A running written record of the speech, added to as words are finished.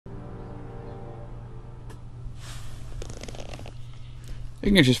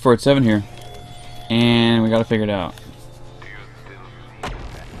Ignatius 487 here. And we gotta figure it out.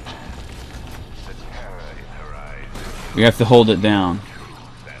 We have to hold it down.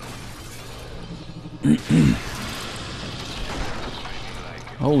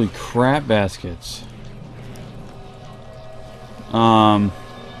 Holy crap baskets.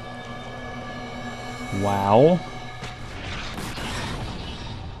 Wow.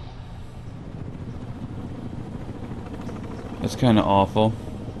 That's kind of awful.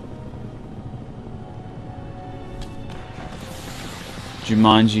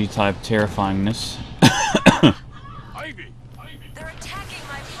 Jumanji type terrifyingness. They're attacking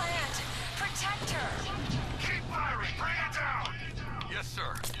my plant. Protect her. Keep firing. Bring it down. Yes,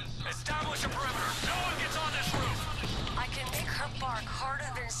 sir. Establish a perimeter. No one gets on this roof. I can make her bark harder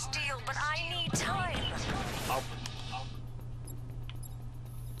than steel, but I need time.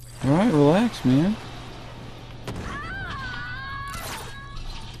 Alright, relax, man.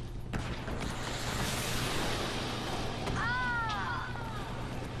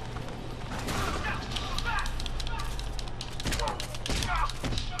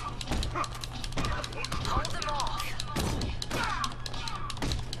 Hold them off.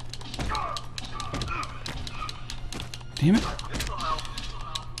 Damn it.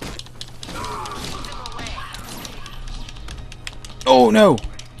 Move them away. Oh no!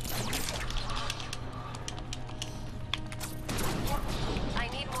 I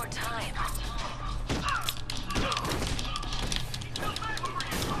need more time.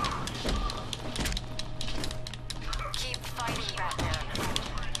 Keep fighting, Batman.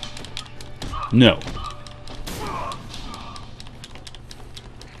 No.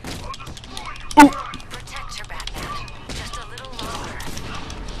 Protect her, Batman. Just a little longer.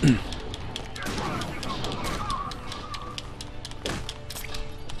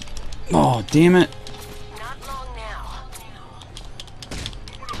 Oh, damn it. Not long now.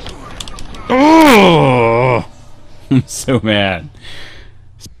 Oh! I'm so mad.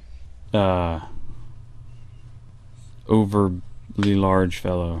 Overly large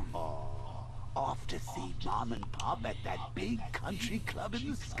fellow. Off to see Mom and Pop at that big country club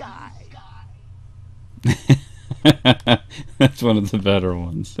in the sky. That's one of the better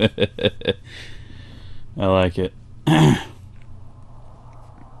ones. I like it.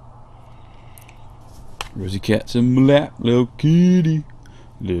 Rosie cat's in my lap, little kitty,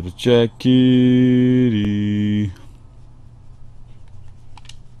 little Jack kitty.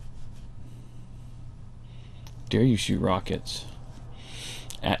 Dare you shoot rockets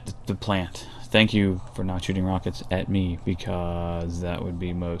at the plant? Thank you for not shooting rockets at me, because that would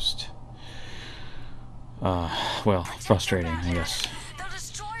be most, well, frustrating, I guess. They'll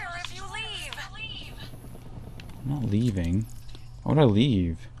destroy her if you leave. I'm not leaving. Why would I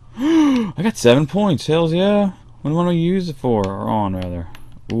leave? I got 7 points. Hells yeah. What do I want to use it for? Or on, rather.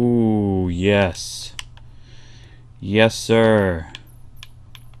 Ooh, yes. Yes, sir.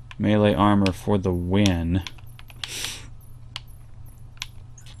 Melee armor for the win.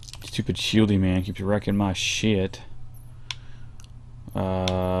 Stupid shieldy man keeps wrecking my shit.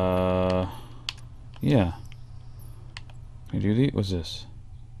 Yeah. Can I do the? What's this?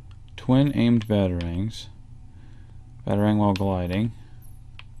 Twin aimed batarangs. Batarang while gliding.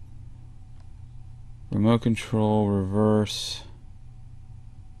 Remote control, reverse.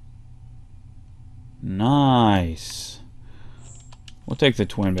 Nice. We'll take the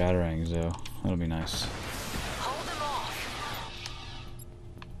twin batarangs though. That'll be nice. Hold them off.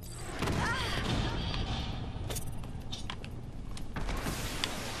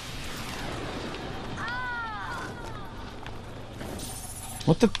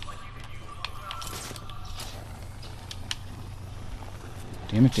 What the?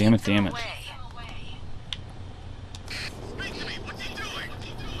 Damn it, damn it, damn it. Away. Speak to me. What's he doing?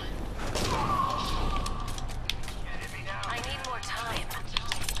 I need more time.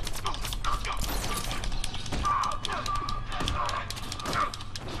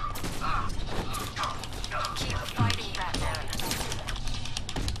 Keep fighting, Batman.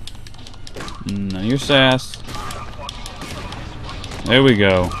 None of your sass. There we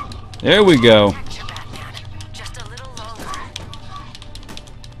go. There we go. Protect her, Batman. Just a little longer.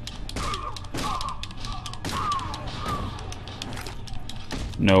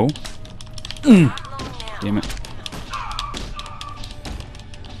 No. Not long now. Damn it.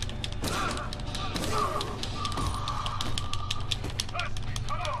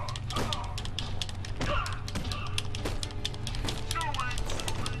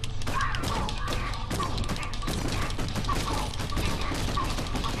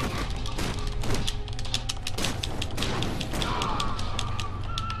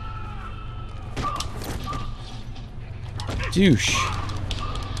 Douche.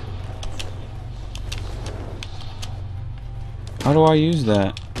 How do I use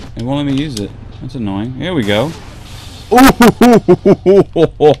that? It won't let me use it. That's annoying. Here we go.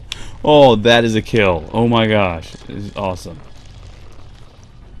 Oh, oh, that is a kill. Oh my gosh. This is awesome.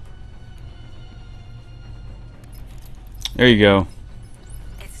 There you go.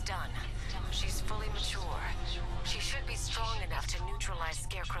 It's done. She's fully mature. She should be strong enough to neutralize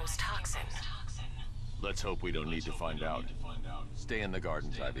Scarecrow's toxin. Let's hope we don't need to find out. Stay in the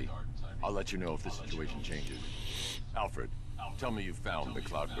gardens, Ivy. I'll let you know if the situation changes. Alfred, tell me you found the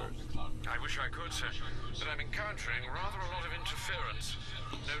cloudburst. I wish I could, sir, but I'm encountering rather a lot of interference.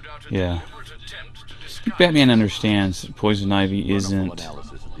 No doubt a Yeah. deliberate attempt to disguise. Batman understands Poison Ivy Run a full isn't.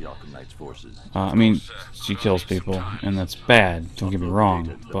 analysis of the Arkham Knight's forces. I mean, she kills people, and that's bad. Don't get me Upload the wrong,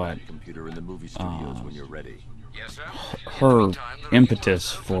 data to the but computer in the movie studios when you're ready. Yes, sir. her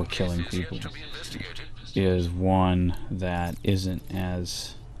impetus for killing people To be investigated. is one that isn't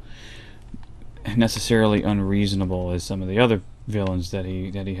as necessarily unreasonable as some of the other villains that he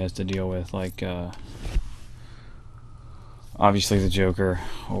has to deal with, like obviously the Joker,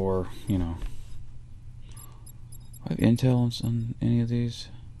 or you know. I have intel on any of these?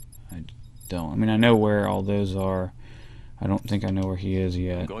 I don't. I mean, I know where all those are. I don't think I know where he is I'm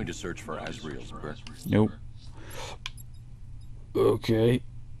yet. going to search for Azrael's burst. Nope. Okay.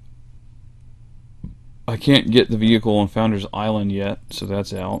 I can't get the vehicle on Founder's Island yet, so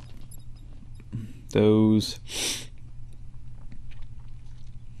that's out. Those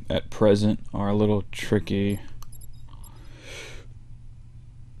at present are a little tricky.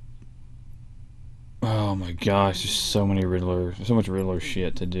 Oh my gosh, there's so many Riddler, so much Riddler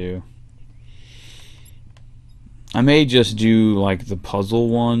shit to do. I may just do like the puzzle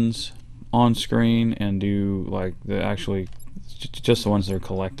ones on screen and do like the actually just the ones that are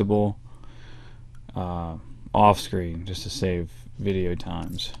collectible off screen, just to save video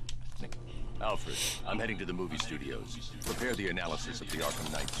times. Alfred, I'm heading to the movie studios. Prepare the analysis of the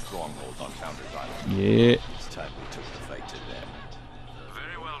Arkham Knight's stronghold on Founder's Island. Yeah. It's time we took the fight to them.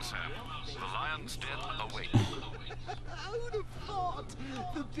 Very well, sir. The lion's den awaits. Who'd have thought?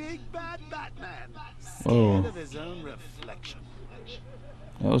 The big bad Batman, Whoa. scared of his own reflection.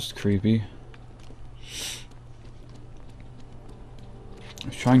 That was creepy. I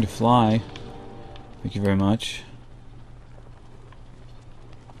was trying to fly. Thank you very much.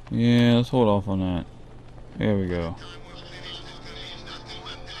 Yeah, let's hold off on that. There we go.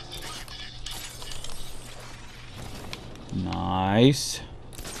 Nice.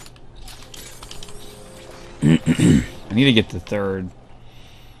 I need to get the third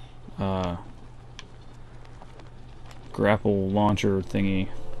grapple launcher thingy.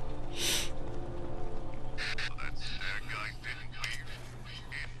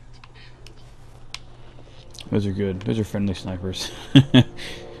 Those are good. Those are friendly snipers.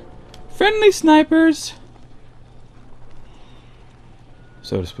 Friendly snipers!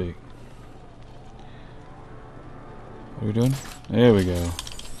 So to speak. What are we doing? There we go.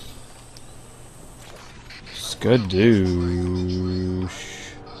 Skadoosh.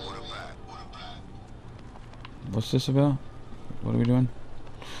 What's this about? What are we doing?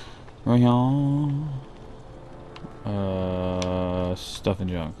 Right on. Stuff and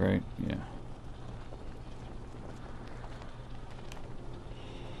junk, right? Yeah.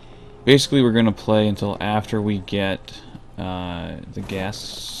 Basically, we're gonna play until after we get the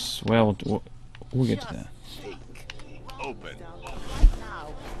gas. Well, we'll get to that. Open. Right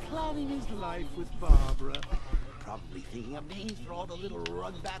now, planning his life with Barbara. Probably thinking of names for all the little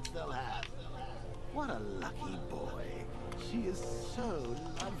rug bats they'll have. What a lucky boy. She is so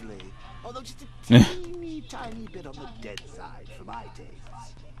lovely. Although just a teeny tiny bit on the dead side for my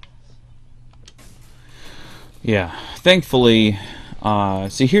tastes. Yeah. Thankfully,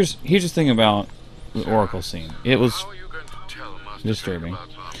 see, here's the thing about the Oracle scene. It was How are you going to tell Master disturbing Fate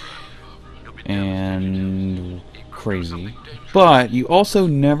about Barbara? You'll be and crazy, but you also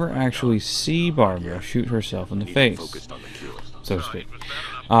never actually see Barbara shoot herself in the face, Focused on the cure. so to speak.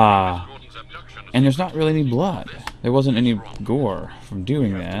 Gordon's abduction. And there's not really any blood. There wasn't any gore from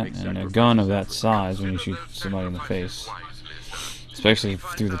doing that, and a gun of that size when you shoot somebody in the face, especially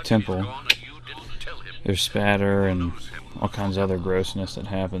through the temple, there's spatter and all kinds of other grossness that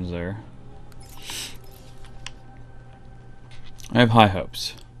happens there. I have high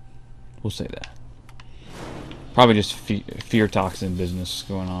hopes. We'll say that. Probably just fear toxin business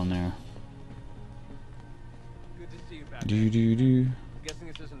going on there. Good to see you back. Do do do. I'm guessing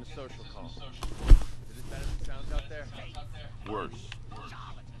this isn't a social call. Is it as bad as it sounds out there? Worse.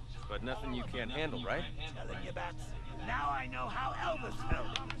 But nothing you can't handle, right? Telling you, Bats. Now I know how Elvis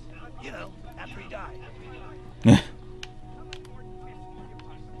felt. You know, after he died.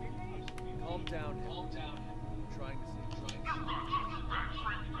 Calm down. I'm trying to see.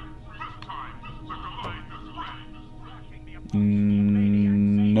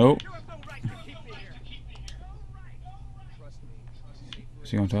 Nope.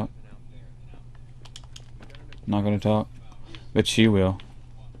 Is he gonna talk? Not gonna talk? But she will.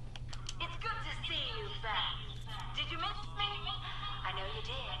 It's good to see you back. Did you miss me? I know you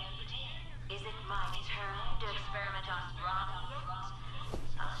did. Is it my turn to experiment on Robin?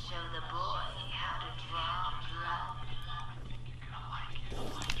 I'll show the boy how to draw blood.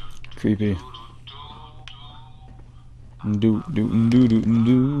 Creepy.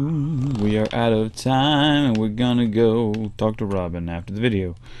 We are out of time, and we're gonna go talk to Robin after the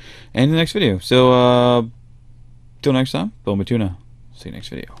video. And the next video. So, till next time, Bill Matuna. See you next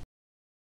video.